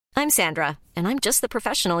I'm Sandra, and I'm just the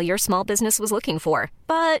professional your small business was looking for.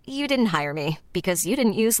 But you didn't hire me because you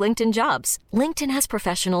didn't use LinkedIn Jobs. LinkedIn has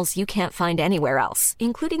professionals you can't find anywhere else,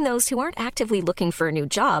 including those who aren't actively looking for a new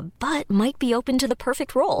job, but might be open to the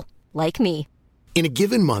perfect role, like me. In a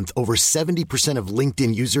given month, over 70% of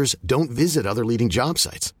LinkedIn users don't visit other leading job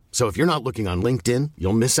sites. So if you're not looking on LinkedIn,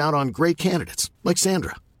 you'll miss out on great candidates like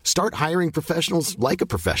Sandra. Start hiring professionals like a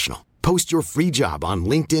professional. Post your free job on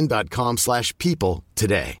linkedin.com/people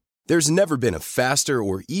today. There's never been a faster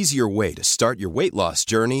or easier way to start your weight loss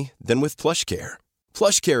journey than with PlushCare.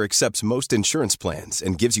 PlushCare accepts most insurance plans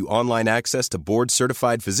and gives you online access to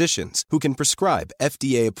board-certified physicians who can prescribe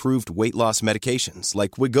FDA-approved weight loss medications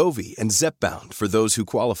like Wegovy and Zepbound for those who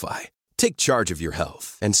qualify. Take charge of your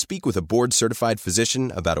health and speak with a board-certified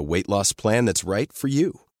physician about a weight loss plan that's right for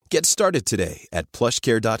you. Get started today at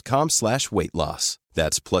plushcare.com/weight loss.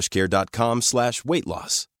 That's plushcare.com/weight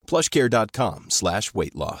loss.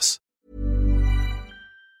 plushcare.com/weight loss.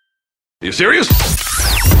 Are you serious?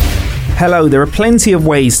 Hello, there are plenty of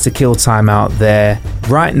ways to kill time out there.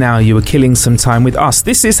 Right now, you are killing some time with us.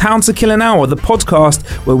 This is How to Kill an Hour, the podcast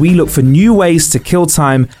where we look for new ways to kill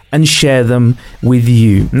time and share them with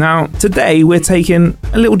you. Now, today we're taking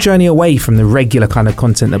a little journey away from the regular kind of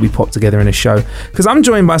content that we pop together in a show, because I'm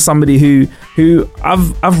joined by somebody who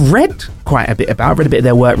I've read quite a bit about. I've read a bit of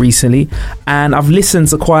their work recently, and I've listened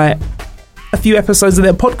to quite a few episodes of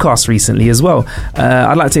their podcast recently as well.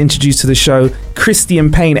 I'd like to introduce to the show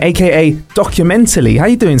Christian Payne, aka Documentally. How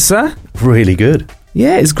you doing, sir? Really good.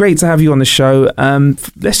 Yeah, it's great to have you on the show.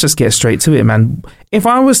 Let's just get straight to it, man. If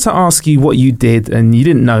I was to ask you what you did and you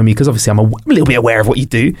didn't know me, because obviously I'm a little bit aware of what you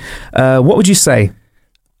do, what would you say?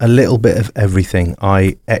 A little bit of everything.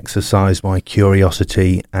 I exercise my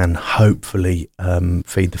curiosity and hopefully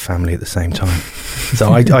feed the family at the same time.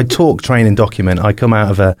 So I talk, train and document. I come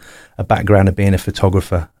out of a background of being a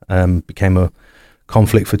photographer, became a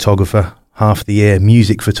conflict photographer, half the year,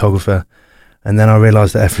 music photographer. And then I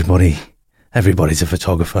realised that everybody's a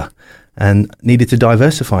photographer and needed to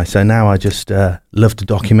diversify. So now I just love to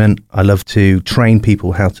document. I love to train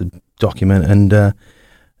people how to document,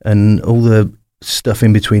 and all the stuff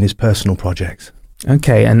in between is personal projects.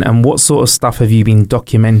 Okay, and what sort of stuff have you been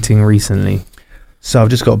documenting recently? So I've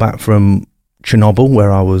just got back from Chernobyl,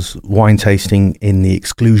 where I was wine tasting in the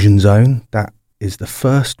exclusion zone. That is the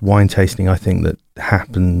first wine tasting I think that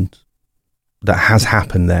has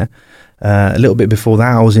happened there. A little bit before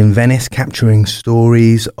that, I was in Venice capturing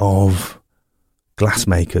stories of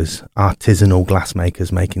glassmakers, artisanal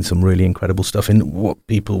glassmakers, making some really incredible stuff in what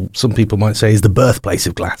some people might say is the birthplace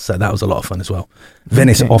of glass. So that was a lot of fun as well. Okay.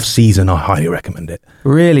 Venice off season, I highly recommend it.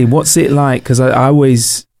 Really? What's it like? Because I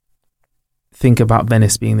always think about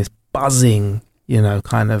Venice being this buzzing,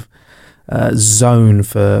 kind of zone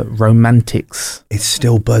for romantics. It's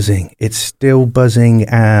still buzzing.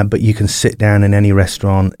 But you can sit down in any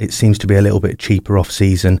restaurant. It seems to be a little bit cheaper off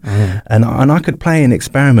season. And I could play an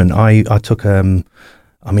experiment. I took I'm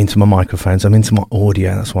into my microphones, I'm into my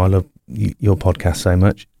audio. That's why I love your podcast so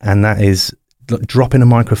much. And that is dropping a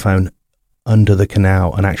microphone under the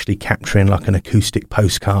canal and actually capturing like an acoustic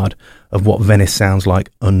postcard of what Venice sounds like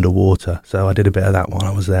underwater. So I did a bit of that while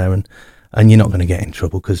I was there, and you're not going to get in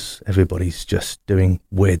trouble because everybody's just doing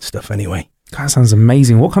weird stuff anyway. That sounds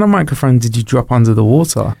amazing. What kind of microphone did you drop under the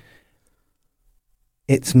water?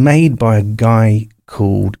 It's made by a guy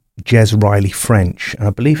called Jez Riley French, and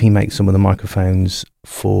I believe he makes some of the microphones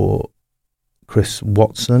for Chris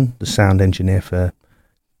Watson, the sound engineer for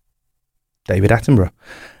David Attenborough.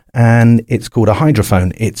 And it's called a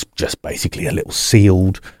hydrophone. It's just basically a little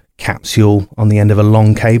sealed capsule on the end of a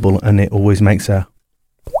long cable, and it always makes a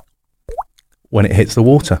when it hits the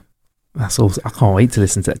water. That's awesome. I can't wait to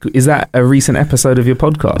listen to that. Is that a recent episode of your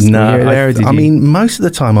podcast? No, I mean, most of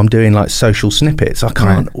the time I'm doing like social snippets. I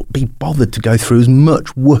can't be bothered to go through as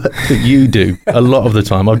much work that you do a lot of the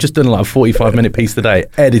time. I've just done like a 45-minute piece today,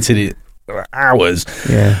 edited it hours.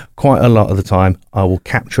 Yeah. Quite a lot of the time I will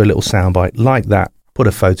capture a little soundbite like that, put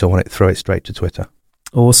a photo on it, throw it straight to Twitter.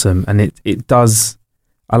 Awesome. And it does,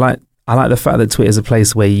 I like the fact that Twitter is a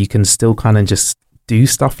place where you can still kind of just do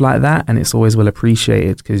stuff like that, and it's always well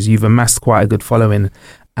appreciated because you've amassed quite a good following.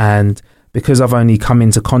 And because I've only come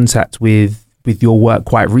into contact with your work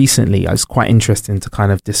quite recently, it's quite interesting to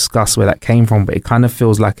kind of discuss where that came from. But it kind of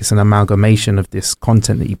feels like it's an amalgamation of this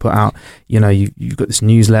content that you put out. You've got this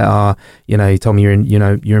newsletter. You told me you're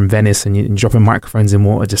in Venice and you're dropping microphones in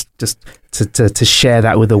water just to share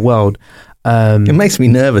that with the world. It makes me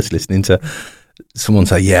nervous listening to someone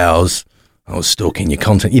say, "Yeah, I was stalking your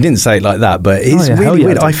content." You didn't say it like that, but it's really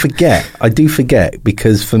weird. I do forget,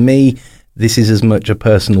 because for me, this is as much a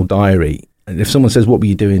personal diary And if someone says, what were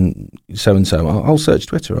you doing so and so, I'll search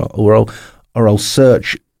Twitter, or I'll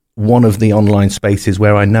search one of the online spaces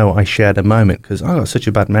where I know I shared a moment, because I've got such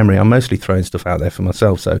a bad memory. I'm mostly throwing stuff out there for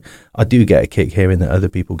myself, so I do get a kick hearing that other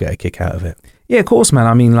people get a kick out of it. Yeah, of course, man.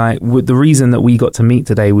 I mean, like, the reason that we got to meet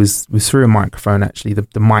today was through a microphone, actually.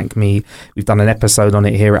 The Mic Me, we've done an episode on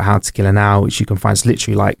it here at How to Kill an Hour, which you can find. It's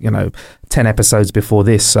literally like, 10 episodes before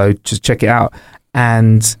this, so just check it out.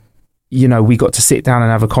 And, we got to sit down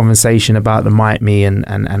and have a conversation about the Mic Me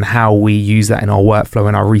and how we use that in our workflow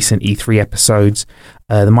in our recent E3 episodes.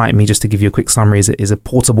 The Mic Me, just to give you a quick summary, is a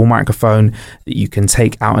portable microphone that you can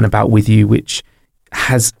take out and about with you, which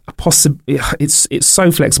has a it's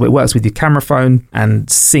so flexible. It works with your camera phone and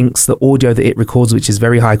syncs the audio that it records, which is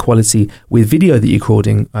very high quality, with video that you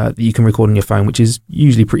can record on your phone, which is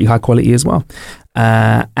usually pretty high quality as well.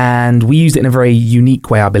 And we used it in a very unique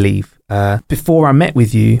way, I believe. Before I met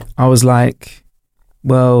with you, I was like,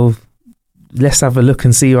 well, let's have a look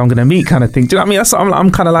and see who I'm going to meet, kind of thing. Do you know what I mean? So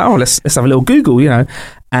I'm kind of like, let's have a little Google,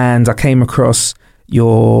 And I came across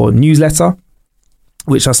your newsletter,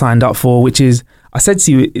 which I signed up for, which is, I said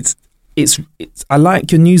to you, it's I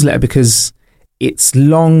like your newsletter because it's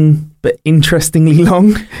long but interestingly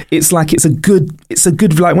long. It's like it's a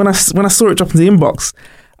good like when I saw it drop into the inbox,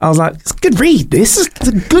 I was like, it's a good read. It's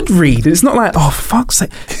a good read. It's not like, oh, for fuck's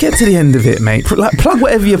sake, get to the end of it, mate. Like, plug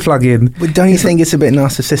whatever you plug in. But don't you think it's a bit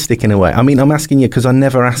narcissistic in a way? I mean, I'm asking you because I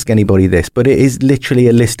never ask anybody this, but it is literally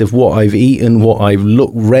a list of what I've eaten, what I've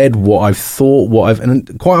read, what I've thought,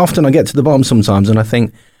 and quite often I get to the bottom sometimes and I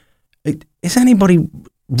think, is anybody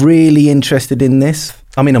really interested in this?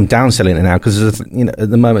 I mean, I'm downselling it now because at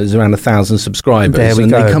the moment there's around 1,000 subscribers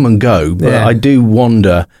and they come and go. But I do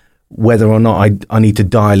wonder whether or not I need to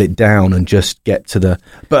dial it down and just get to the.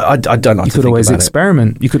 But I don't like to think about it. You could always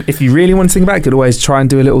experiment. You could, if you really want to think about it, you could always try and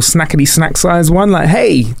do a little snackety snack size one. Like,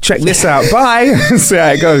 hey, check this out. Bye. See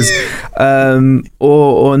how it goes,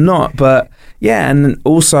 or not. But yeah, and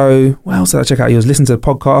also, what else did I check out? You was listening to the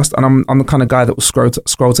podcast, and I'm the kind of guy that will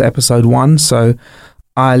scroll to episode 1. So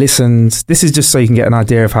I listened. This is just so you can get an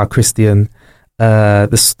idea of how Christian,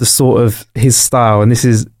 the sort of his style, and this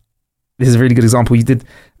is a really good example. You did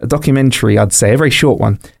a documentary, I'd say, a very short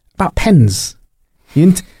one, about pens.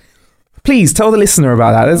 Please tell the listener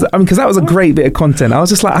about that. Because that was a great bit of content. I was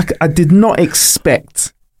just like, I did not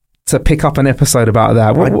expect to pick up an episode about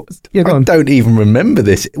that. I don't even remember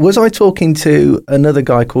this. Was I talking to another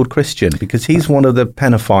guy called Christian? Because he's one of the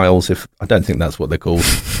penophiles. I don't think that's what they're called.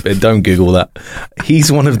 Don't Google that.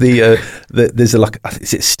 He's one of the there's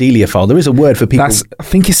is it stealiophile? There is a word for people. I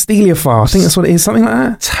think it's stealiophile. I think that's what it is. Something like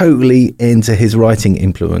that. Totally into his writing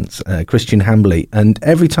influence, Christian Hambley. And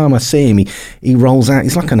every time I see him, he rolls out.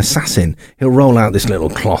 He's like an assassin. He'll roll out this little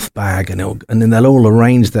cloth bag, and then they'll all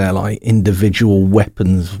arrange their like individual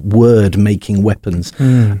weapons. Word-making weapons.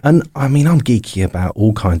 And I mean, I'm geeky about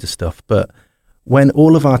all kinds of stuff, but when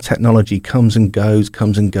all of our technology comes and goes,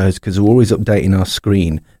 because we're always updating our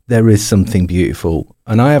screen, there is something beautiful.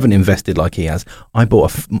 And I haven't invested like he has. I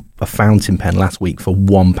bought a fountain pen last week for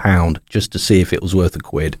 £1 just to see if it was worth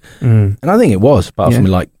 £1. And I think it was, apart from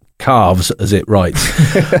like calves as it writes.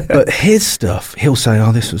 But his stuff, he'll say,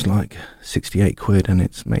 oh, this was like £68 and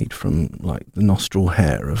it's made from like the nostril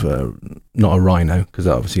hair of not a rhino, because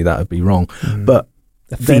obviously that would be wrong, but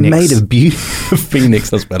they're made of beautiful phoenix.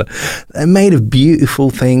 That's better. They're made of beautiful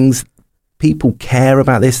things. People care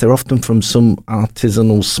about this. They're often from some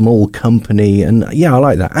artisanal small company, and I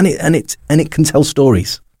like that. And it can tell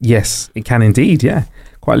stories. Yes, it can indeed. Yeah,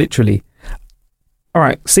 quite literally. All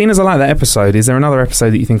right, seeing as I like that episode, is there another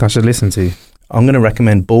episode that you think I should listen to? I'm going to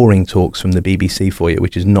recommend Boring Talks from the BBC for you,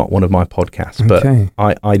 which is not one of my podcasts, but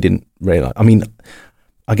I didn't realise. I mean,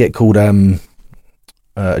 I get called a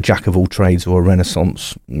jack of all trades or a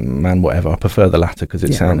Renaissance man, whatever. I prefer the latter because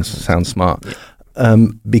it sounds smart.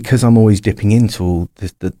 Because I'm always dipping into all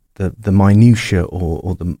the minutiae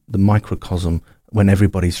or the microcosm. When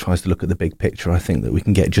everybody tries to look at the big picture, I think that we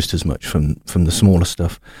can get just as much from the smaller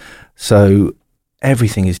stuff. So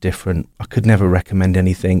everything is different. I could never recommend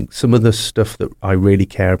anything. Some of the stuff that I really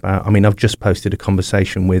care about, I mean, I've just posted a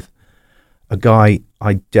conversation with a guy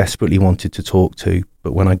I desperately wanted to talk to,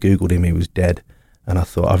 but when I Googled him, he was dead. And I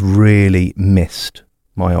thought, I've really missed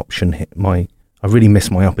my option here. I really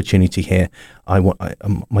missed my opportunity here.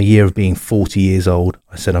 My year of being 40 years old,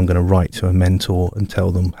 I said I'm going to write to a mentor and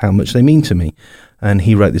tell them how much they mean to me. And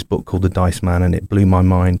he wrote this book called The Dice Man, and it blew my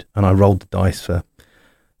mind. And I rolled the dice for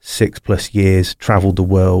 6+ years, travelled the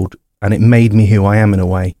world, and it made me who I am in a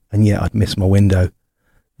way. And yet I'd missed my window.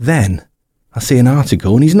 Then I see an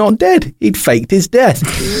article and he's not dead. He'd faked his death.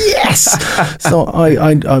 Yes! So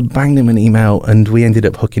I banged him an email and we ended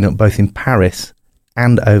up hooking up both in Paris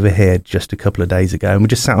and over here just a couple of days ago. And we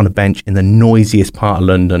just sat on a bench in the noisiest part of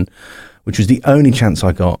London, which was the only chance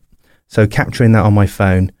I got. So capturing that on my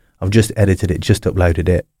phone, I've just edited it, just uploaded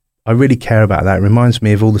it. I really care about that. It reminds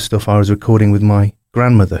me of all the stuff I was recording with my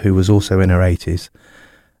grandmother, who was also in her 80s.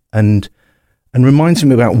 And reminds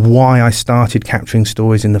me about why I started capturing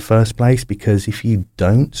stories in the first place, because if you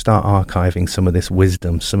don't start archiving some of this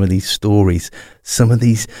wisdom, some of these stories, some of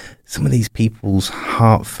these people's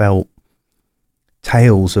heartfelt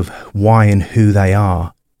tales of why and who they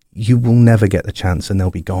are, you will never get the chance and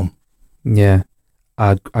they'll be gone. Yeah,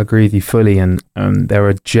 I agree with you fully. And there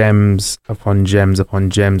are gems upon gems upon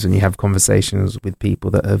gems, and you have conversations with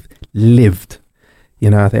people that have lived. You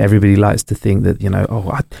know, I think everybody likes to think that,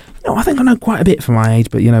 I think I know quite a bit for my age.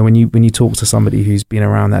 But, when you talk to somebody who's been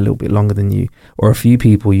around that a little bit longer than you, or a few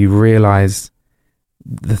people, you realise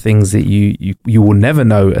the things that you will never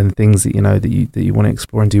know, and things that, that you want to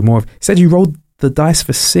explore and do more of. You said you rolled the dice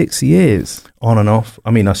for 6 years. On and off. I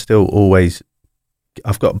mean,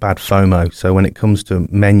 I've got bad FOMO, so when it comes to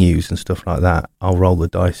menus and stuff like that, I'll roll the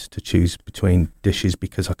dice to choose between dishes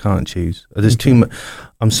because I can't choose. There's too much.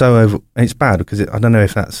 I'm so over. It's bad because I don't know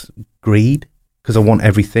if that's greed because I want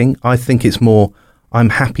everything. I think it's more I'm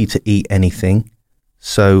happy to eat anything,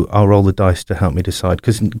 so I'll roll the dice to help me decide.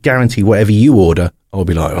 Because guarantee whatever you order, I'll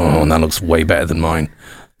be like, oh, that looks way better than mine.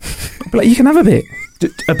 But you can have a bit.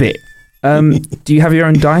 Do you have your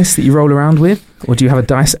own dice that you roll around with, or do you have a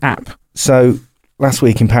dice app? So last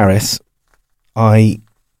week in Paris, I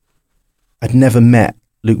had never met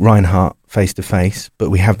Luke Reinhardt face to face,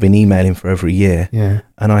 but we have been emailing for over a year. Yeah.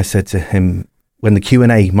 And I said to him, when the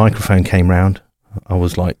Q&A microphone came round, I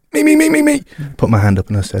was like, me. Put my hand up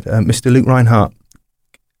and I said, Mr. Luke Reinhardt,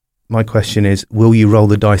 my question is, will you roll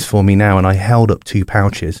the dice for me now? And I held up 2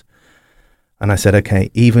 pouches. And I said,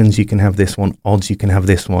 okay, evens, you can have this one. Odds, you can have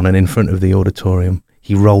this one. And in front of the auditorium,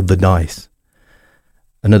 he rolled the dice.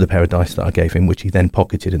 Another pair of dice that I gave him, which he then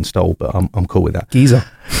pocketed and stole, but I'm cool with that. Geezer.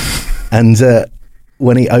 And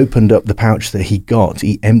when he opened up the pouch that he got,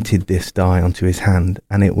 he emptied this die onto his hand,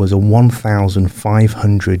 and it was a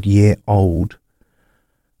 1,500-year-old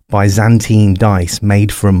Byzantine dice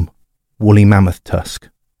made from woolly mammoth tusk.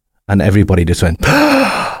 And everybody just went,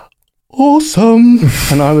 awesome!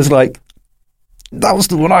 And I was like, that was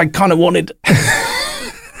the one I kind of wanted.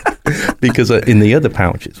 Because in the other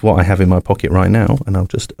pouch, it's what I have in my pocket right now, and I'll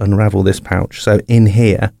just unravel this pouch. So in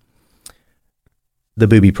here, the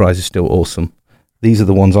booby prize is still awesome. These are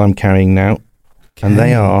the ones I'm carrying now, and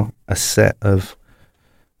they are a set of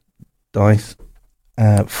dice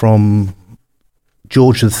from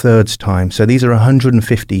George III's time. So these are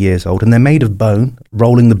 150 years old, and they're made of bone,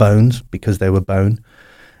 rolling the bones because they were bone.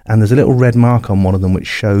 And there's a little red mark on one of them which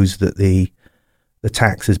shows that the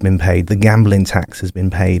tax has been paid, the gambling tax has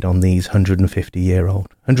been paid on these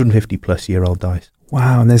 150 plus year old dice.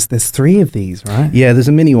 Wow, and there's 3 of these, right? Yeah, there's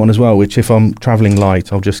a mini one as well, which if I'm travelling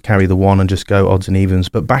light, I'll just carry the one and just go odds and evens.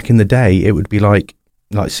 But back in the day, it would be like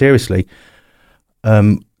seriously,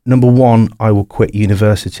 number 1, I will quit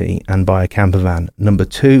university and buy a camper van. Number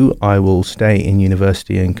 2, I will stay in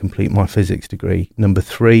university and complete my physics degree. Number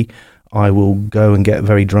 3, I will go and get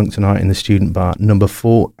very drunk tonight in the student bar. Number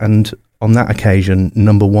 4, and on that occasion,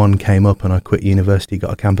 number 1 came up and I quit university,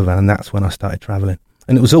 got a camper van, and that's when I started travelling.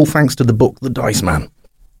 And it was all thanks to the book, The Dice Man.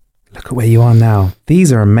 Look at where you are now.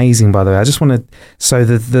 These are amazing, by the way. I just want to, so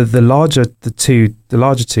the larger two,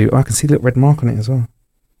 oh, I can see the little red mark on it as well.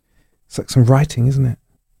 It's like some writing, isn't it?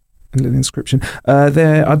 A little inscription.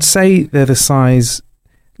 I'd say they're the size,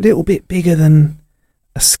 a little bit bigger than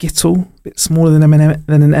a Skittle, a bit smaller than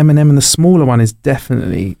an M&M, and the smaller one is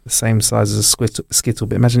definitely the same size as a Skittle,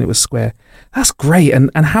 but imagine it was square. That's great.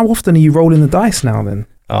 And how often are you rolling the dice now then?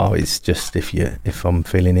 Oh, it's just if I'm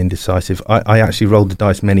feeling indecisive. I actually rolled the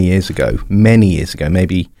dice many years ago,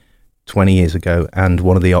 maybe 20 years ago, and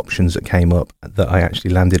one of the options that came up that I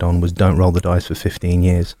actually landed on was don't roll the dice for 15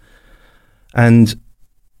 years. And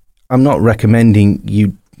I'm not recommending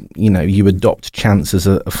you adopt chance as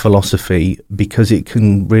a philosophy because it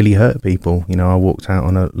can really hurt people. I walked out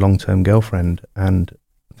on a long-term girlfriend and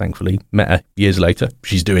thankfully met her years later.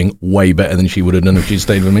 She's doing way better than she would have done if she'd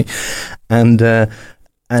stayed with me. And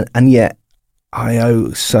yet I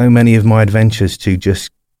owe so many of my adventures to just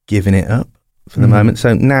giving it up for the moment.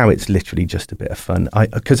 So now it's literally just a bit of fun.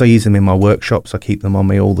 Because I use them in my workshops, I keep them on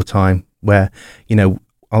me all the time where,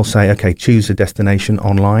 I'll say, okay, choose a destination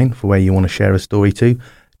online for where you want to share a story to.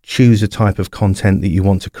 Choose a type of content that you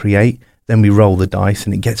want to create, then we roll the dice,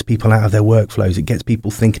 and it gets people out of their workflows. It gets people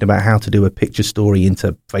thinking about how to do a picture story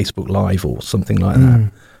into Facebook Live or something like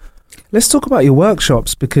that. Let's talk about your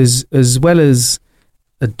workshops, because as well as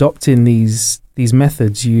adopting these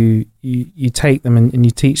methods, you take them and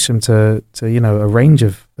you teach them to a range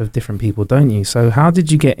of different people, don't you? So how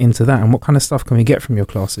did you get into that, and what kind of stuff can we get from your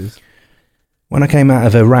classes? When I came out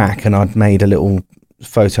of Iraq and I'd made a little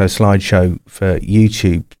photo slideshow for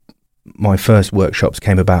YouTube, my first workshops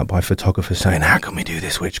came about by photographers saying, how can we do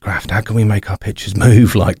this witchcraft? How can we make our pictures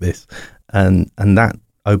move like this? And that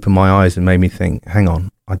opened my eyes and made me think, hang on,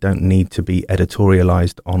 I don't need to be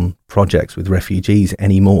editorialized on projects with refugees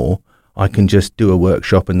anymore. I can just do a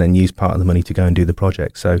workshop and then use part of the money to go and do the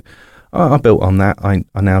project. So I built on that. I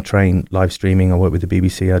now train live streaming. I work with the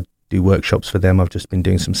BBC. I do workshops for them. I've just been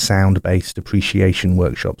doing some sound-based appreciation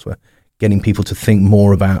workshops where getting people to think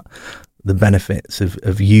more about the benefits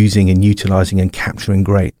of using and utilizing and capturing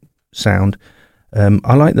great sound.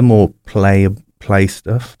 I like the more play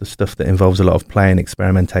stuff, the stuff that involves a lot of play and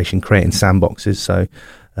experimentation, creating sandboxes. So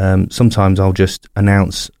sometimes I'll just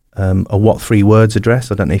announce a What 3 Words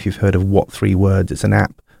address. I don't know if you've heard of What 3 Words. It's an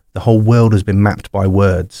app. The whole world has been mapped by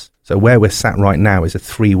words. So where we're sat right now is a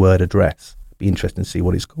 3-word address. Be interesting to see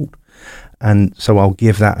what it's called. And so I'll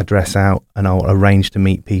give that address out and I'll arrange to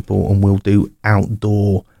meet people, and we'll do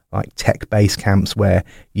outdoor like tech-based camps where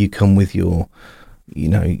you come with your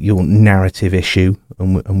narrative issue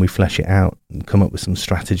and we flesh it out and come up with some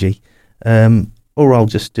strategy. Or I'll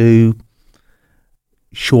just do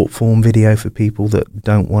short form video for people that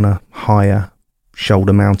don't want to hire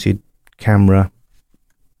shoulder mounted camera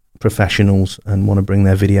professionals and want to bring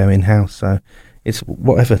their video in-house. So it's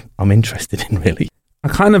whatever I'm interested in, really. I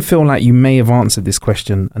kind of feel like you may have answered this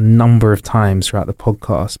question a number of times throughout the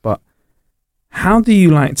podcast, but how do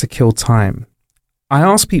you like to kill time? I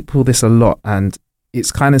ask people this a lot, and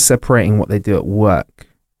it's kind of separating what they do at work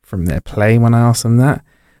from their play when I ask them that.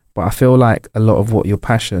 But I feel like a lot of what your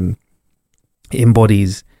passion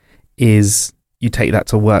embodies is you take that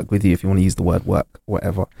to work with you, if you want to use the word work,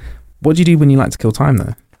 whatever. What do you do when you like to kill time,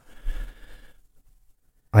 though?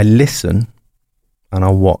 I listen and I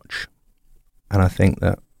watch. And I think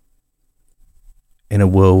that in a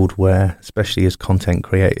world where, especially as content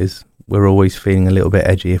creators, we're always feeling a little bit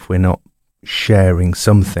edgy if we're not sharing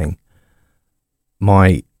something.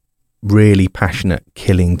 My really passionate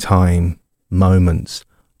killing time moments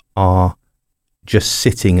are just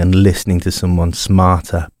sitting and listening to someone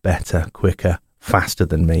smarter, better, quicker, faster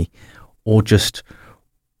than me, or just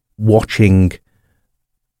watching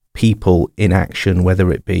people in action, whether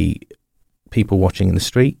it be people watching in the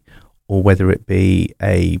street or whether it be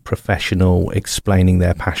a professional explaining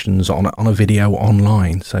their passions on a video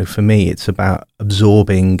online. So for me, it's about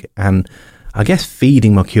absorbing and, I guess,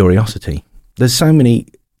 feeding my curiosity. There's so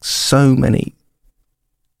many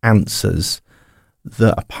answers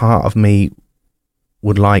that a part of me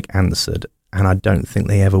would like answered, and I don't think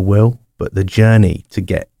they ever will. But the journey to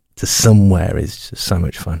get to somewhere is just so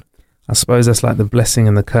much fun. I suppose that's like the blessing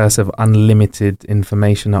and the curse of unlimited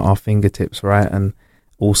information at our fingertips, right? And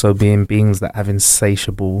also being beings that have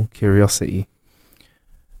insatiable curiosity.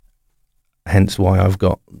 Hence why I've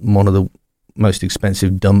got one of the most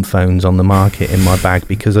expensive dumb phones on the market in my bag,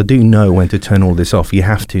 because I do know when to turn all this off. You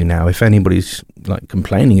have to now. If anybody's like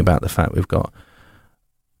complaining about the fact we've got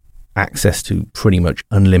access to pretty much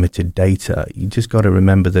unlimited data, you just got to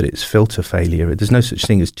remember that it's filter failure. There's no such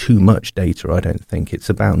thing as too much data, I don't think. It's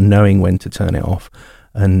about knowing when to turn it off.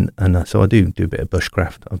 And so I do a bit of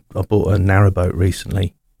bushcraft. I bought a narrowboat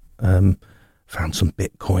recently, found some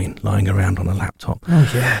Bitcoin lying around on a laptop.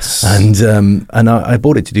 Oh, yes. And I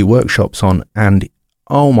bought it to do workshops on, and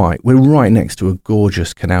oh my, we're right next to a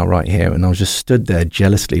gorgeous canal right here, and I was just stood there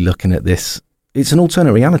jealously looking at this. It's an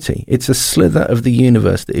alternate reality. It's a slither of the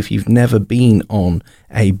universe that if you've never been on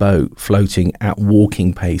a boat floating at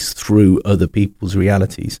walking pace through other people's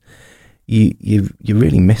realities, you're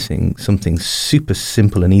really missing something super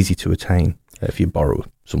simple and easy to attain if you borrow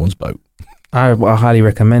someone's boat. I highly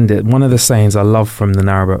recommend it. One of the sayings I love from the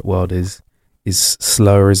narrowboat world is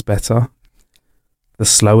slower is better. The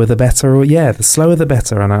slower the better, or the slower the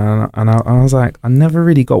better. And I was like, I never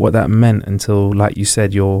really got what that meant until, like you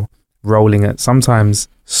said, you're rolling at sometimes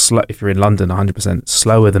slow, if you're in London, 100%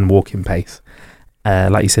 slower than walking pace.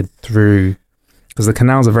 Like you said, through, because the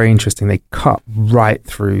canals are very interesting. They cut right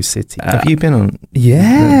through city. Have you been on?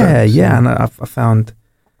 Yeah. And I found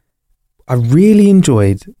I really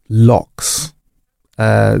enjoyed locks.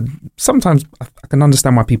 Sometimes I can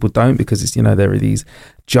understand why people don't, because it's, there are these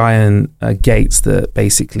giant gates that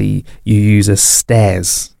basically you use as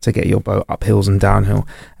stairs to get your boat up hills and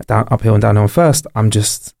uphill and downhill. First, I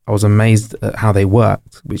was amazed at how they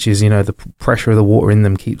worked, which is, the pressure of the water in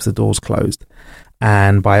them keeps the doors closed,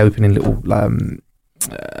 and by opening little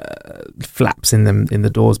flaps in the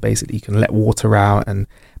doors, basically you can let water out, and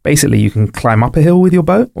basically you can climb up a hill with your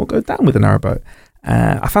boat or go down with a narrow boat.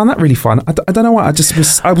 I found that really fun. I don't know why.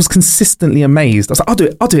 I was consistently amazed. I was like,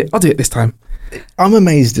 I'll do it this time. I'm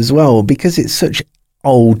amazed as well, because it's such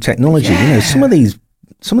old technology. Yeah. Some of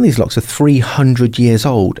these locks are 300 years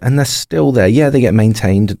old and they're still there. Yeah, they get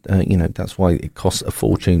maintained. That's why it costs a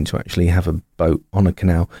fortune to actually have a boat on a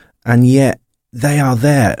canal, and yet they are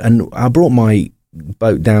there. And I brought my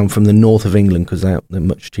boat down from the north of England because they're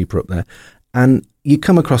much cheaper up there, and you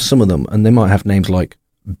come across some of them and they might have names like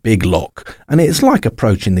Big Lock, and it's like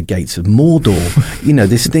approaching the gates of Mordor.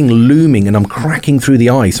 This thing looming, and I'm cracking through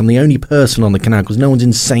the ice. I'm the only person on the canal because no one's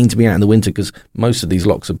insane to be out in the winter, because most of these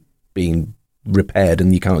locks are being repaired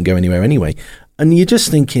and you can't go anywhere anyway. And you're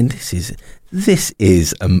just thinking, this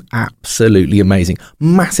is absolutely amazing.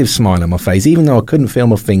 Massive smile on my face, even though I couldn't feel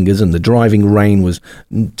my fingers and the driving rain was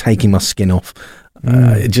taking my skin off.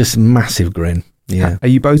 Just massive grin. Yeah. Are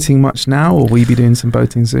you boating much now, or will you be doing some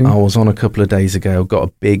boating soon? I was on a couple of days ago. I've got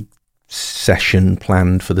a big session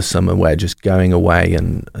planned for the summer where just going away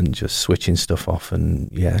and just switching stuff off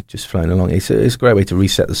and just floating along. It's a great way to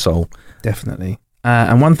reset the soul. Definitely.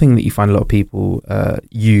 And one thing that you find a lot of people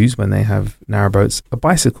use when they have narrow boats are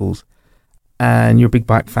bicycles. And you're a big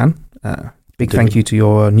bike fan. Thank you to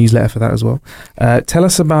your newsletter for that as well. Tell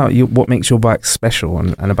us about what makes your bike special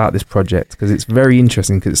and about this project, because it's very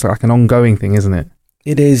interesting, because it's like an ongoing thing, isn't it?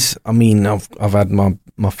 It is. I mean, I've had my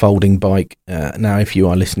folding bike. Now, if you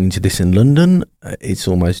are listening to this in London, it's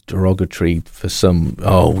almost derogatory for some.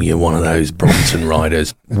 Oh, you're one of those Brompton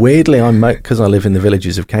riders. Weirdly, because I live in the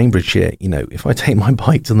villages of Cambridgeshire. If I take my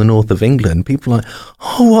bike to the north of England, people are like,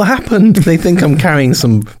 "Oh, what happened?" They think I'm carrying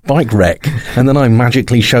some bike wreck, and then I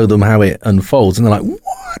magically show them how it unfolds, and they're like,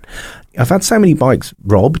 "What?" I've had so many bikes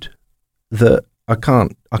robbed that I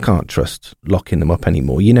can't trust locking them up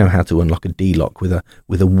anymore. You know how to unlock a D-lock with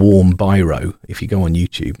a warm biro. If you go on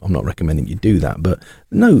YouTube, I'm not recommending you do that, but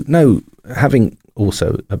no, having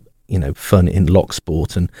also fun in lock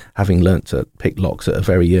sport and having learnt to pick locks at a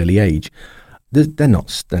very early age, they're not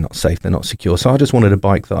safe, they're not secure. So I just wanted a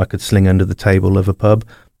bike that I could sling under the table of a pub,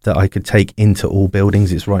 that I could take into all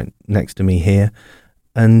buildings. It's right next to me here,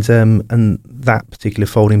 and that particular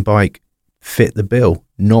folding bike fit the bill.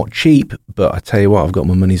 Not cheap, but I tell you what, I've got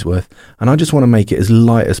my money's worth. And I just want to make it as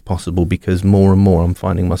light as possible, because more and more I'm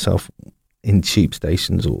finding myself in tube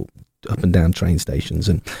stations or up and down train stations.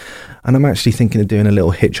 And I'm actually thinking of doing a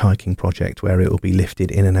little hitchhiking project where it will be lifted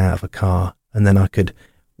in and out of a car. And then I could,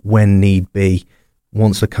 when need be,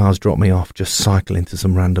 once the cars drop me off, just cycle into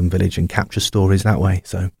some random village and capture stories that way.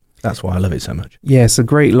 So that's why I love it so much. Yeah, it's a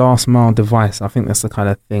great last mile device. I think that's the kind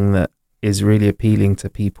of thing that is really appealing to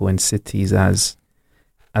people in cities as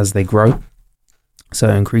they grow. So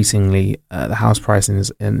increasingly, the house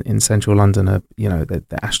prices in central London are, they're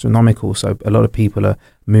astronomical. So a lot of people are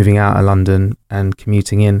moving out of London and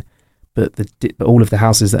commuting in, but all of the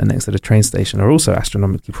houses that are next to the train station are also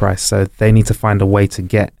astronomically priced. So they need to find a way to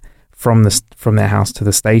get from their house to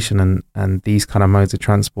the station, and these kind of modes of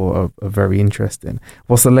transport are very interesting.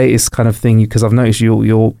 What's the latest kind of thing? Because I've noticed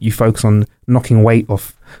you focus on knocking weight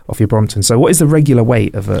off your Brompton. So what is the regular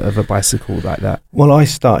weight of a bicycle like that? Well, I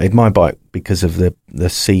started my bike because of the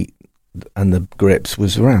seat and the grips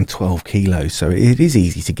was around 12 kilos. So it is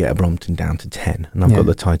easy to get a Brompton down to 10. And I've got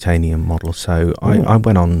the titanium model. So I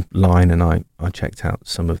went online and I checked out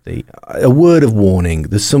some of a word of warning.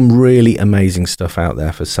 There's some really amazing stuff out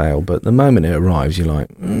there for sale. But the moment it arrives, you're like,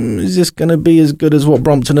 is this going to be as good as what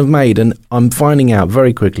Brompton have made? And I'm finding out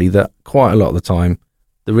very quickly that quite a lot of the time,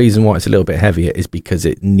 the reason why it's a little bit heavier is because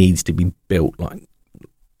it needs to be built like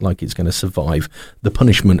it's going to survive the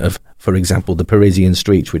punishment of, for example, the Parisian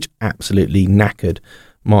streets, which absolutely knackered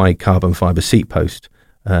my carbon fibre seat post,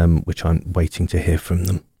 which I'm waiting to hear from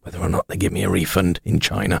them, whether or not they give me a refund in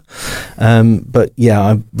China. But yeah,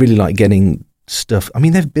 I really like getting stuff. I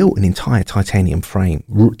mean, they've built an entire titanium frame,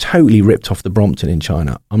 totally ripped off the Brompton in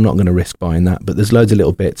China. I'm not going to risk buying that, but there's loads of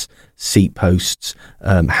little bits, seat posts,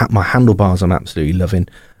 my handlebars I'm absolutely loving.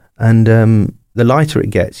 And the lighter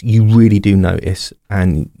it gets, you really do notice,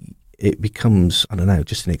 and it becomes, I don't know,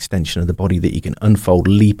 just an extension of the body that you can unfold,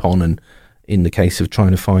 leap on, and in the case of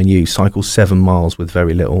trying to find you, cycle 7 miles with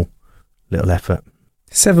very little effort.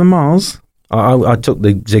 7 miles? I took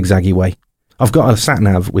the zigzaggy way. I've got a sat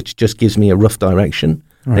nav which just gives me a rough direction.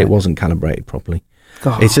 Right. It wasn't calibrated properly.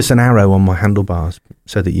 God. It's just an arrow on my handlebars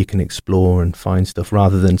so that you can explore and find stuff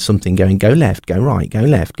rather than something going, go left, go right, go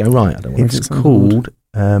left, go right. I don't know what it's called.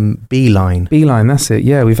 Beeline. Beeline, that's it.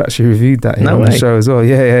 Yeah, we've actually reviewed that here on the show as well.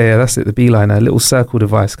 Yeah. That's it. The Beeline, a little circle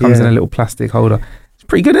device, comes in a little plastic holder. It's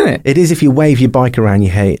pretty good, isn't it? It is if you wave your bike around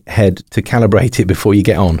your head to calibrate it before you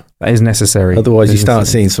get on. That is necessary. Otherwise, you start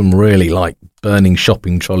seeing some really like burning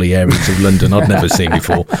shopping trolley areas of London I'd never seen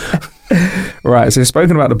before. Right, so we've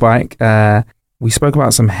spoken about the bike. We spoke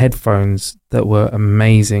about some headphones that were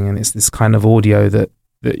amazing, and it's this kind of audio that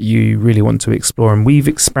you really want to explore, and we've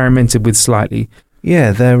experimented with slightly.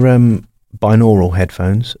 Yeah, they're binaural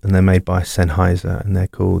headphones, and they're made by Sennheiser, and they're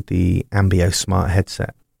called the Ambio Smart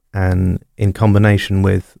Headset. And in combination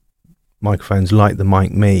with microphones like the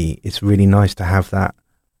Mic Me, it's really nice to have that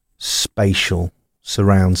spatial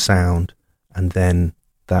surround sound and then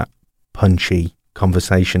that punchy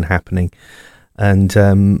conversation happening. And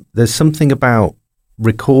there's something about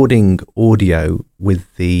recording audio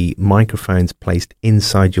with the microphones placed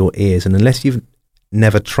inside your ears, and unless you've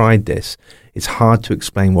never tried this, it's hard to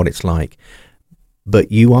explain what it's like.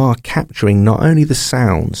 But you are capturing not only the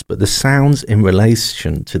sounds, but the sounds in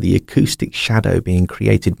relation to the acoustic shadow being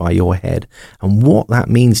created by your head. And what that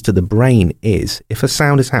means to the brain is, if a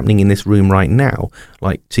sound is happening in this room right now,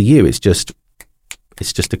 like to you, it's just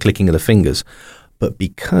a clicking of the fingers. But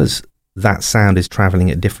because that sound is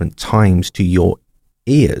traveling at different times to your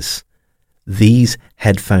ears, these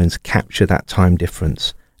headphones capture that time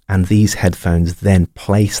difference. And these headphones then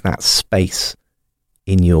place that space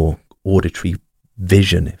in your auditory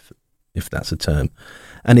vision, if that's a term.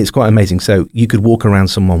 And it's quite amazing. So you could walk around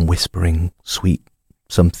someone whispering sweet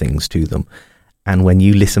somethings to them, and when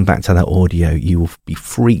you listen back to that audio, you will be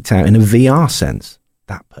freaked out in a VR sense.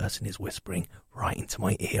 That person is whispering right into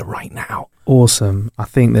my ear right now. Awesome. I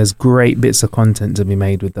think there's great bits of content to be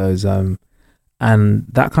made with those, and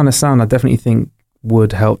that kind of sound I definitely think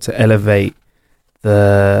would help to elevate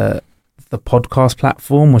the podcast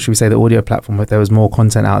platform, or should we say the audio platform, if there was more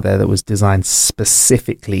content out there that was designed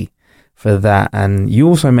specifically for that. And you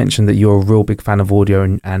also mentioned that you're a real big fan of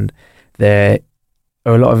audio, and there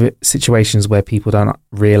are a lot of situations where people don't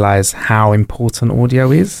realize how important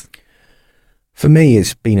audio is. For me,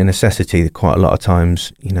 it's been a necessity. Quite a lot of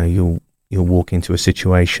times, you'll walk into a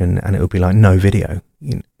situation and it'll be like no video,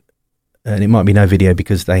 and it might be no video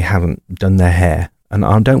because they haven't done their hair. And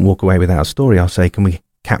I don't walk away without a story. I'll say, can we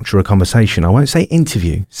capture a conversation? I won't say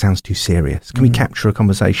interview, sounds too serious. Can we capture a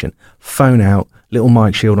conversation? Phone out, little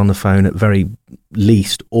mic shield on the phone at very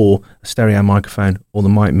least, or a stereo microphone, or the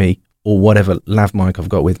Mic Me, or whatever lav mic I've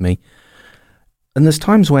got with me. And there's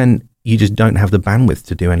times when you just don't have the bandwidth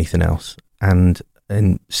to do anything else. And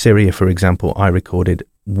in Syria, for example, I recorded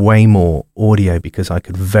way more audio because I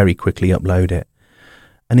could very quickly upload it.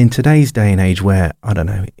 And in today's day and age where, I don't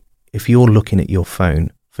know, if you're looking at your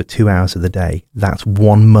phone for 2 hours of the day, that's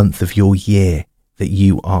 1 month of your year that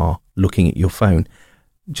you are looking at your phone.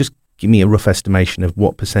 Just give me a rough estimation of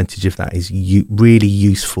what percentage of that is really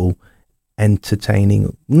useful,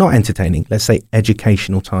 entertaining, not entertaining, let's say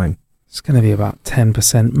educational time. It's going to be about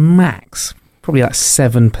 10% max. Probably like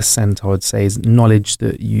 7%, I would say, is knowledge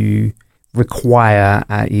that you require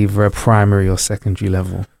at either a primary or secondary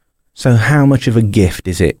level. So how much of a gift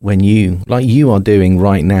is it when you, like you are doing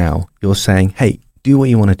right now, you're saying, hey, do what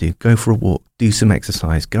you want to do. Go for a walk, do some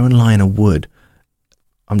exercise, go and lie in a wood.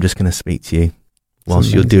 I'm just going to speak to you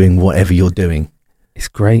whilst you're doing whatever you're doing. It's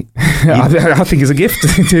great. I think it's a gift.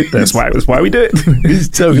 That's why we do it. It's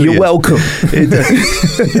totally You're welcome.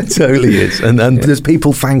 It totally is. And there's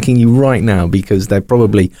people thanking you right now because they're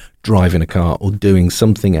probably driving a car or doing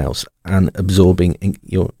something else and absorbing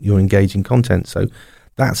your engaging content. So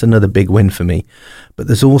that's another big win for me. But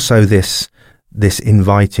there's also this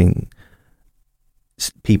inviting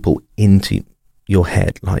people into your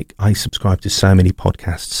head. Like, I subscribe to so many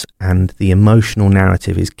podcasts, and the emotional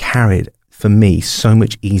narrative is carried for me so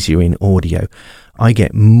much easier in audio. I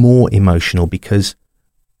get more emotional because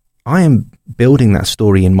I am building that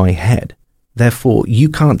story in my head. Therefore, you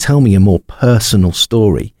can't tell me a more personal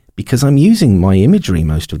story because I'm using my imagery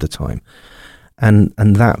most of the time. And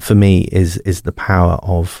that for me is the power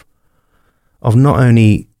of not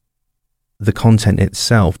only the content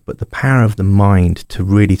itself, but the power of the mind to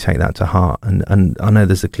really take that to heart. And I know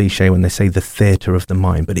there's a cliche when they say the theatre of the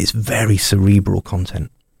mind, but it's very cerebral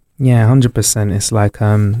content. Yeah, 100%. It's like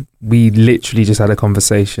we literally just had a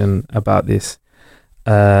conversation about this.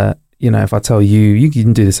 If I tell you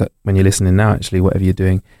can do this when you're listening now, actually, whatever you're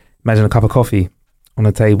doing. Imagine a cup of coffee on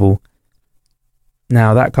a table.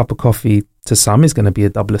 Now, that cup of coffee to some is going to be a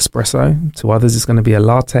double espresso. To others, it's going to be a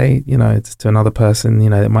latte. You know, to another person, you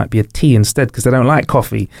know, it might be a tea instead because they don't like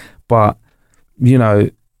coffee. But, you know,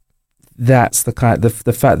 that's the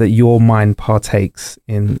fact that your mind partakes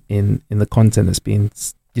in the content that's being,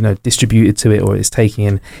 you know, distributed to it, or it's taking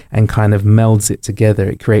in and kind of melds it together.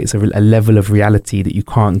 It creates a level of reality that you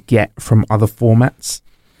can't get from other formats.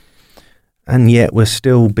 And yet we're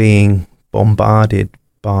still being bombarded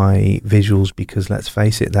by visuals because, let's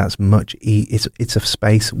face it, that's it's a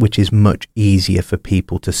space which is much easier for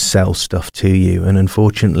people to sell stuff to you. And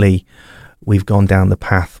unfortunately, we've gone down the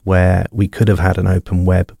path where we could have had an open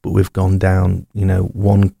web, but we've gone down, you know,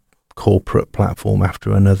 one corporate platform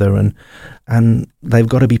after another, and they've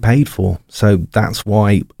got to be paid for. So that's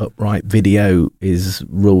why upright video is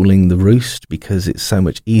ruling the roost, because it's so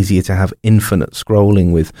much easier to have infinite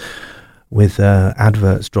scrolling with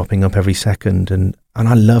adverts dropping up every second. And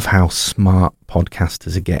I love how smart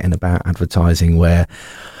podcasters are getting about advertising, where,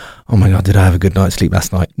 oh my God, did I have a good night's sleep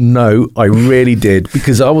last night? No, I really did,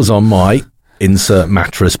 because I was on my insert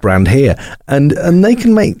mattress brand here, and they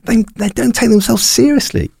don't take themselves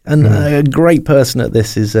seriously. And a great person at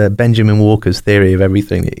this is Benjamin Walker's theory of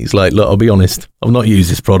everything. He's like, look, I'll be honest, I've not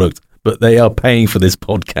used this product, but they are paying for this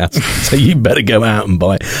podcast, so you better go out and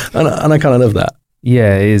buy it. And I kind of love that.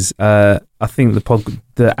 Yeah, it is. I think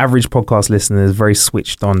the average podcast listener is very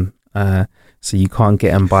switched on, so you can't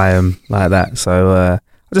get and buy them like that. So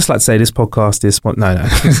I'd just like to say this podcast is no.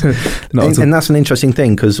 And that's an interesting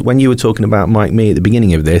thing, because when you were talking about Mike Me at the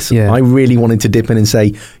beginning of this, I really wanted to dip in and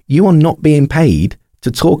say, you are not being paid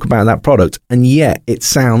to talk about that product, and yet it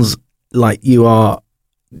sounds like you are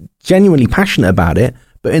genuinely passionate about it,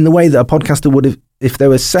 but in the way that a podcaster would have if they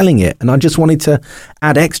were selling it. And I just wanted to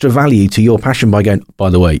add extra value to your passion by going,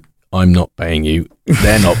 by the way, I'm not paying you,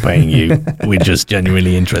 they're not paying you, we're just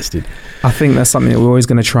genuinely interested. I think that's something that we're always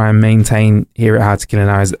going to try and maintain here at How to Kill an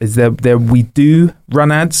Hour. Is there we do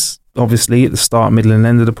run ads, obviously, at the start, middle and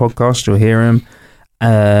end of the podcast. You'll hear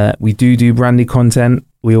them. We do branded content.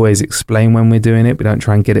 We always explain when we're doing it. We don't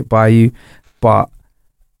try and get it by you. But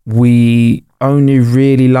we only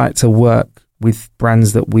really like to work with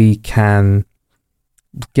brands that we can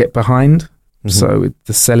get behind. Mm-hmm. So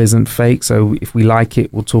the sell isn't fake. So if we like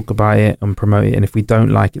it, we'll talk about it and promote it. And if we don't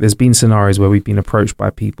like it, there's been scenarios where we've been approached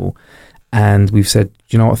by people and we've said,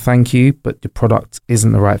 you know what, thank you, but the product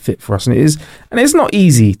isn't the right fit for us. And it's not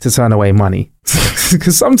easy to turn away money,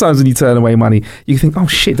 because sometimes when you turn away money, you think, oh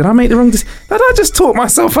shit, did I make the wrong decision? Did I just talk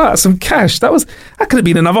myself out of some cash? That could have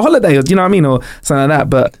been another holiday, or, you know what I mean? Or something like that.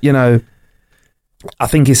 But, you know, I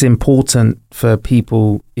think it's important for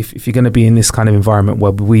people, if you're going to be in this kind of environment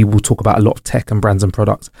where we will talk about a lot of tech and brands and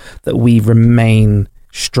products, that we remain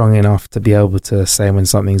strong enough to be able to say when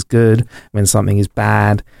something's good, when something is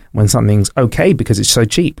bad, when something's okay because it's so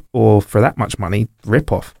cheap, or for that much money,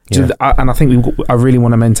 rip off. Yeah. And I think I really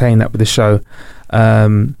want to maintain that with the show. I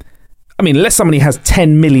mean, unless somebody has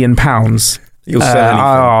 £10 million,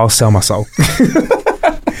 I'll sell my soul.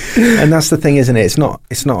 And that's the thing, isn't it? It's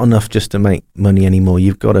not enough just to make money anymore.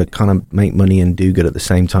 You've got to kind of make money and do good at the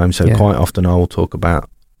same time. So quite often I will talk about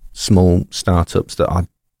small startups that are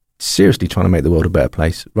seriously trying to make the world a better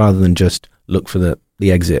place, rather than just look for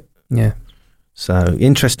the exit. Yeah. So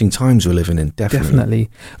interesting times we're living in, definitely.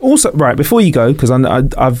 Also, right, before you go, because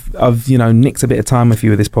I've nicked a bit of time with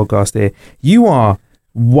you with this podcast here. You are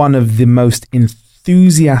one of the most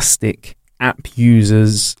enthusiastic app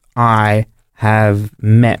users I have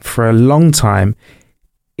met for a long time.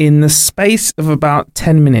 In the space of about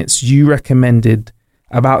 10 minutes, you recommended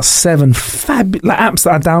about 7 fabulous apps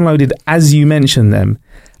that I downloaded as you mentioned them,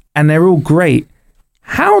 and they're all great.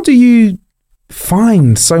 How do you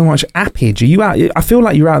find so much appage? Are you out? I feel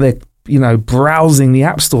like you're out there, browsing the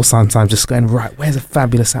app store sometimes, just going, right, where's a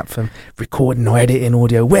fabulous app for recording or editing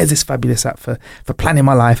audio? Where's this fabulous app for planning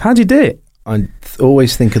my life? How do you do it? I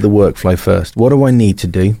always think of the workflow first. What do I need to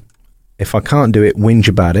do? If I can't do it, whinge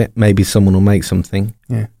about it. Maybe someone will make something.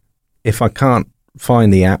 Yeah. If I can't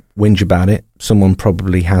find the app, whinge about it. Someone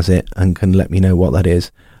probably has it and can let me know what that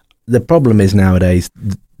is. The problem is nowadays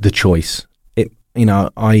the choice.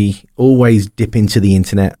 I always dip into the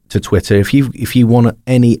internet, to Twitter. If you want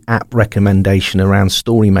any app recommendation around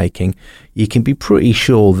story making, you can be pretty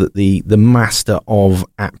sure that the master of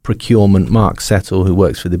app procurement, Mark Settle, who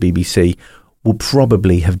works for the BBC, will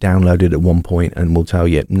probably have downloaded at one point and will tell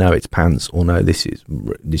you, no, it's pants, or no, this is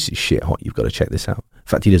shit hot, you've got to check this out. In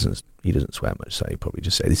fact, he doesn't swear much, so he'll probably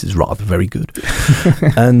just say this is rather very good.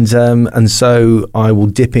 and so I will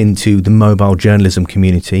dip into the mobile journalism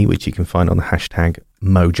community, which you can find on the hashtag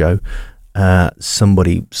Mojo.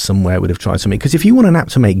 Somebody somewhere would have tried something, because if you want an app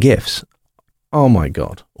to make GIFs, oh my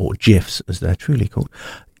God, or GIFs as they're truly called,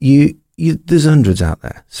 there's hundreds out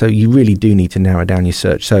there. So you really do need to narrow down your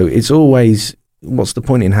search. So it's always, what's the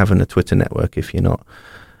point in having a Twitter network if you're not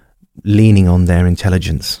leaning on their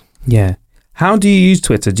intelligence? Yeah. How do you use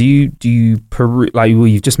Twitter? Do you like, well,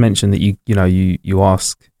 you've just mentioned that you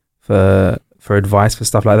ask for advice for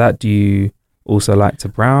stuff like that. Do you also like to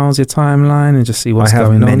browse your timeline and just see what's going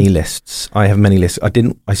on? I have many lists.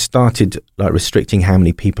 I started like restricting how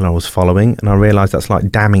many people I was following, and I realized that's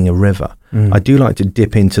like damming a river. I do like to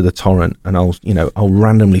dip into the torrent, and I'll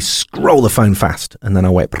randomly scroll the phone fast, and then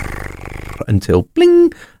I'll wait until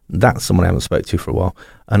bling, that's someone I haven't spoke to for a while,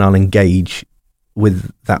 and I'll engage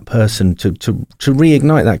with that person to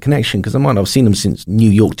reignite that connection, because I might not have seen them since New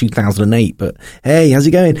York 2008, but hey, how's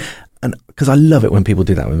it going? And because I love it when people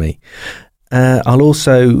do that with me. I'll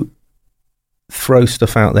also throw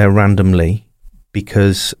stuff out there randomly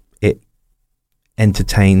because it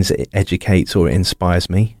entertains, it educates, or it inspires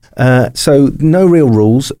me. So no real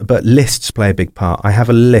rules, but lists play a big part. I have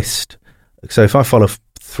a list. So if I follow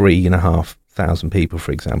 3,500 people,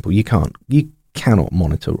 for example, you cannot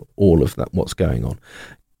monitor all of that, what's going on.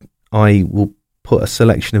 I will put a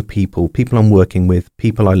selection of people I'm working with,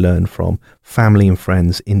 people I learn from, family and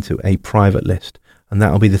friends, into a private list. And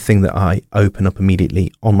that'll be the thing that I open up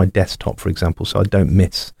immediately on my desktop, for example, so I don't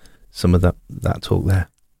miss some of that talk there.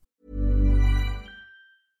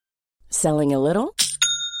 Selling a little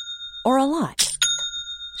or a lot?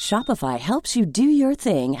 Shopify helps you do your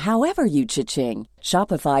thing however you cha-ching.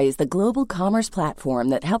 Shopify is the global commerce platform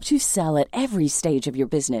that helps you sell at every stage of your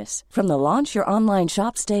business. From the launch your online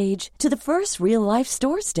shop stage to the first real-life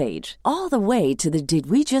store stage, all the way to the did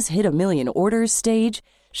we just hit a million orders stage.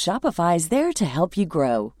 Shopify is there to help you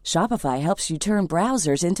grow. Shopify helps you turn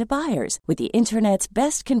browsers into buyers with the internet's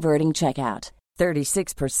best converting checkout.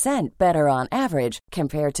 36% better on average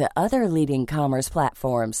compared to other leading commerce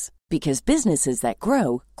platforms. Because businesses that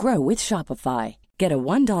grow with Shopify. Get a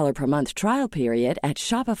 $1 per month trial period at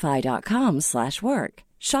shopify.com/work.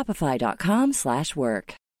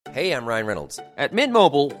 Shopify.com/work. Hey, I'm Ryan Reynolds. At Mint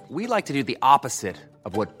Mobile, we like to do the opposite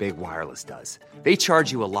of what Big Wireless does. They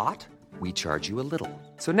charge you a lot. We charge you a little.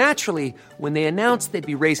 So naturally, when they announced they'd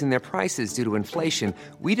be raising their prices due to inflation,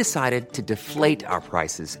 we decided to deflate our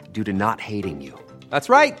prices due to not hating you. That's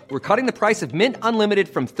right. We're cutting the price of Mint Unlimited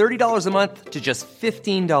from $30 a month to just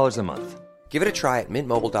 $15 a month. Give it a try at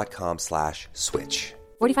mintmobile.com/switch.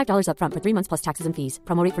 $45 up front for 3 months plus taxes and fees.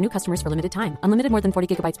 Promo rate for new customers for limited time. Unlimited more than 40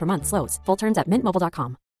 gigabytes per month. Slows full terms at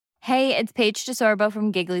mintmobile.com. Hey, it's Paige DeSorbo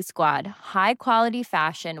from Giggly Squad. High quality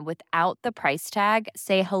fashion without the price tag.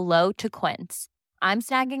 Say hello to Quince. I'm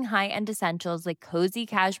snagging high-end essentials like cozy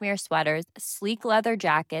cashmere sweaters, sleek leather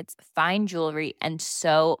jackets, fine jewelry, and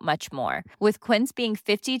so much more. With Quince being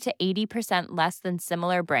 50 to 80% less than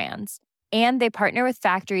similar brands. And they partner with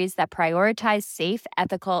factories that prioritize safe,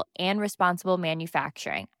 ethical, and responsible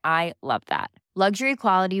manufacturing. I love that. Luxury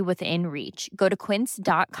quality within reach. Go to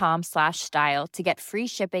quince.com/style to get free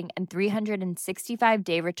shipping and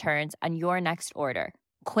 365-day returns on your next order.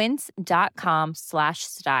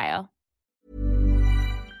 Quince.com/style.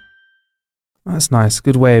 That's nice.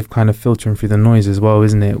 Good way of kind of filtering through the noise as well,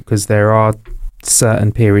 isn't it? Because there are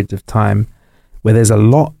certain periods of time where there's a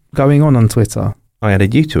lot going on Twitter. I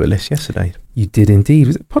added you to a list yesterday. You did indeed.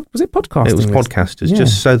 Was it podcasting? It was podcasters,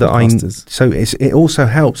 just so that it also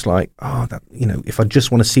helps, like, if I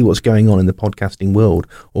just want to see what's going on in the podcasting world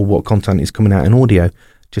or what content is coming out in audio,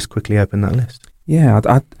 just quickly open that list. Yeah, I've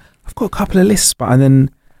got a couple of lists, but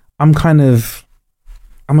then I'm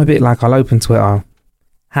a bit like, I'll open Twitter,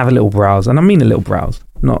 have a little browse, and I mean a little browse,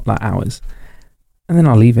 not like hours, and then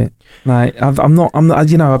I'll leave it. Like I'm not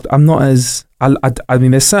as. I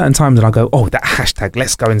mean, there's certain times that I go, oh, that hashtag,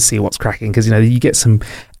 let's go and see what's cracking, because you get some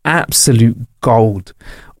absolute gold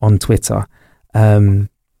on Twitter. But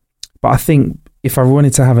I think if I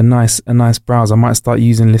wanted to have a nice browse, I might start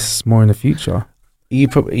using lists more in the future.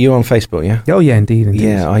 You're on Facebook, yeah? Oh yeah, indeed.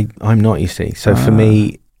 Yeah, I'm not. You see, so for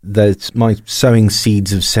me, my sowing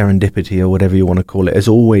seeds of serendipity, or whatever you want to call it, has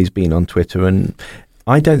always been on Twitter, and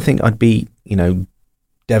I don't think I'd be,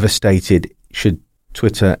 devastated should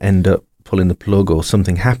Twitter end up pulling the plug or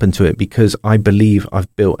something happen to it, because I believe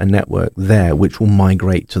I've built a network there which will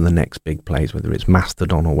migrate to the next big place, whether it's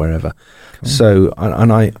Mastodon or wherever. Cool. So,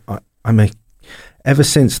 ever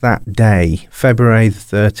since that day, February the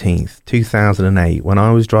 13th, 2008, when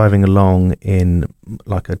I was driving along in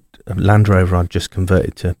like a Land Rover I'd just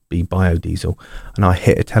converted to be biodiesel, and I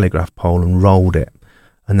hit a telegraph pole and rolled it.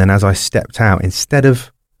 And then as I stepped out, instead of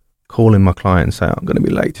calling my client and saying, I'm going to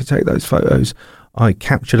be late to take those photos, I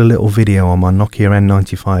captured a little video on my Nokia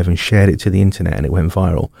N95 and shared it to the internet, and it went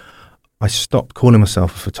viral. I stopped calling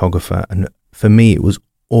myself a photographer. And for me, it was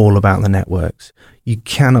all about the networks. You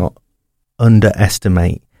cannot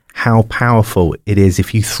underestimate how powerful it is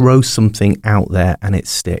if you throw something out there and it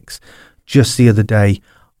sticks. Just the other day,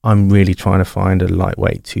 I'm really trying to find a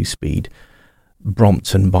lightweight 2-speed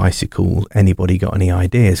Brompton bicycle. Anybody got any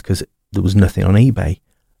ideas? Because there was nothing on eBay.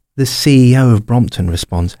 The CEO of Brompton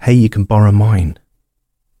responds, "Hey, you can borrow mine."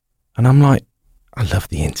 And I'm like, I love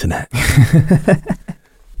the internet.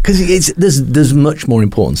 Because there's much more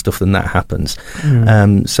important stuff than that happens.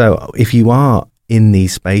 So if you are in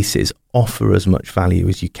these spaces, offer as much value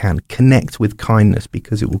as you can. Connect with kindness,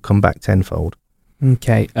 because it will come back tenfold.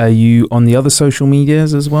 Okay. Are you on the other social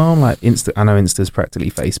medias as well? Like Insta? I know Insta's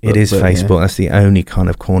practically Facebook. It is Facebook. Yeah. That's the only kind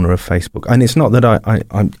of corner of Facebook. And it's not that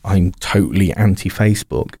I'm totally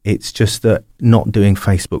anti-Facebook. It's just that not doing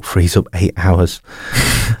Facebook frees up 8 hours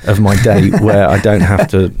of my day where I don't have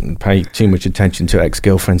to pay too much attention to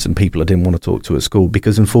ex-girlfriends and people I didn't want to talk to at school.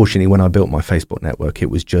 Because unfortunately, when I built my Facebook network,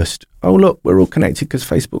 it was just, oh, look, we're all connected because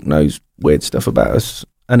Facebook knows weird stuff about us.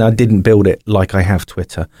 And I didn't build it like I have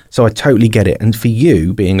Twitter. So I totally get it. And for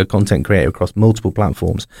you, being a content creator across multiple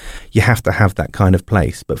platforms, you have to have that kind of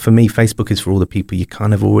place. But for me, Facebook is for all the people you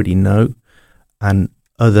kind of already know. And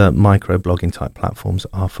other micro-blogging type platforms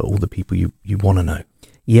are for all the people you want to know.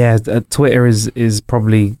 Yeah, Twitter is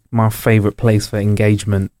probably my favorite place for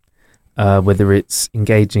engagement. Whether it's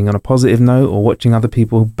engaging on a positive note or watching other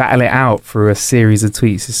people battle it out through a series of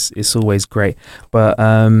tweets, it's always great. But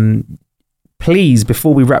please,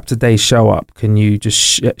 before we wrap today's show up, can you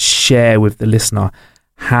just share with the listener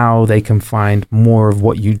how they can find more of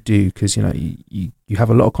what you do? Because, you know, you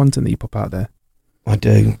have a lot of content that you pop out there. I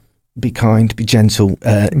do. Be kind, be gentle.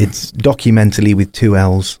 It's Documentally with 2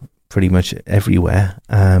 L's pretty much everywhere.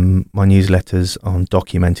 My newsletter's on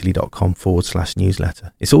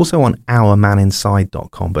documentally.com/newsletter. It's also on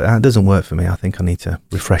ourmaninside.com, but that doesn't work for me. I think I need to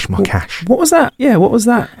refresh my cache. What was that? Yeah, what was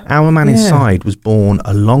that? Our Man Inside was born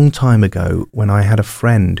a long time ago when I had a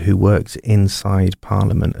friend who worked inside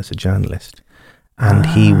Parliament as a journalist, and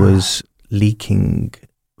he was leaking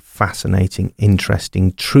fascinating,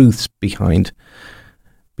 interesting truths behind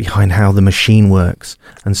how the machine works.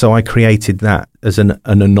 And so I created that as an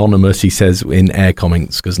anonymous, he says in air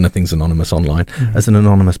comments, because nothing's anonymous online, as an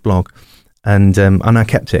anonymous blog. And I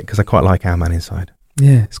kept it because I quite like Our Man Inside.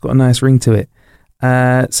 Yeah, it's got a nice ring to it.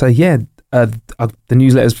 The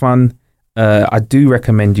newsletter's fun. I do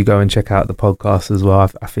recommend you go and check out the podcast as well.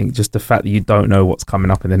 I think just the fact that you don't know what's coming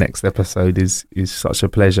up in the next episode is such a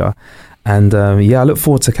pleasure. And I look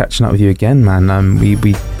forward to catching up with you again, man.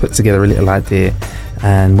 We put together a little idea,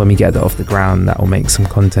 and when we get that off the ground, that will make some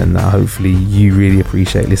content that hopefully you really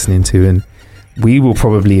appreciate listening to, and we will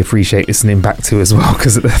probably appreciate listening back to as well,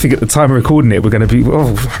 because I think at the time of recording it, we're going to be,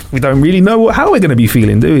 we don't really know how we're going to be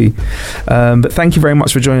feeling, do we? But thank you very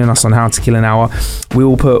much for joining us on How to Kill an Hour. We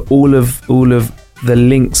will put all of the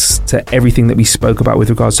links to everything that we spoke about with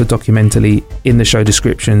regards to Documentally in the show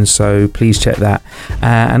description, so please check that.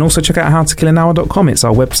 And also check out howtokillanhour.com. It's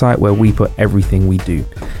our website where we put everything we do.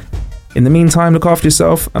 In the meantime, look after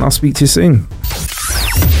yourself, and I'll speak to you soon.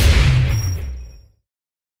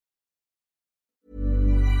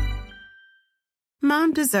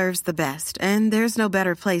 Mom deserves the best, and there's no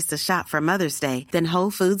better place to shop for Mother's Day than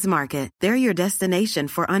Whole Foods Market. They're your destination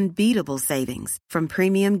for unbeatable savings, from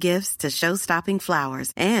premium gifts to show-stopping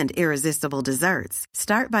flowers and irresistible desserts.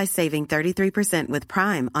 Start by saving 33% with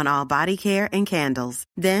Prime on all body care and candles.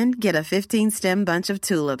 Then get a 15-stem bunch of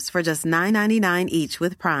tulips for just $9.99 each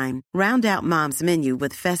with Prime. Round out Mom's menu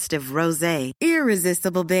with festive rosé,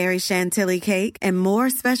 irresistible berry chantilly cake, and more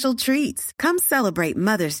special treats. Come celebrate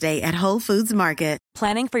Mother's Day at Whole Foods Market.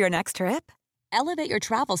 Planning for your next trip? Elevate your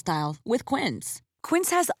travel style with Quince.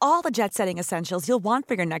 Quince has all the jet-setting essentials you'll want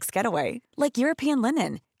for your next getaway, like European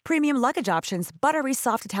linen, premium luggage options, buttery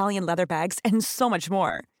soft Italian leather bags, and so much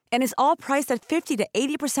more. And is all priced at 50 to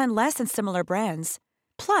 80% less than similar brands.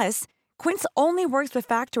 Plus, Quince only works with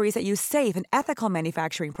factories that use safe and ethical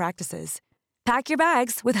manufacturing practices. Pack your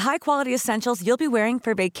bags with high-quality essentials you'll be wearing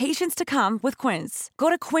for vacations to come with Quince.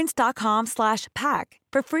 Go to quince.com/pack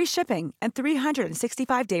for free shipping and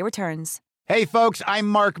 365-day returns. Hey, folks, I'm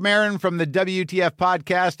Mark Maron from the WTF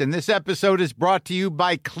Podcast, and this episode is brought to you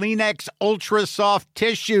by Kleenex Ultra Soft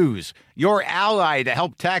Tissues, your ally to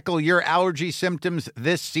help tackle your allergy symptoms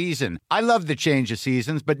this season. I love the change of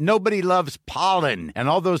seasons, but nobody loves pollen and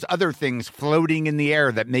all those other things floating in the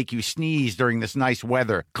air that make you sneeze during this nice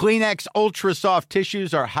weather. Kleenex Ultra Soft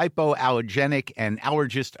Tissues are hypoallergenic and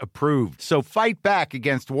allergist approved. So fight back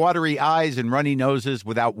against watery eyes and runny noses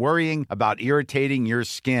without worrying about irritating your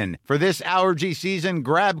skin. For this allergy season,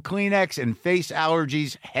 grab Kleenex and face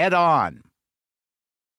allergies head on.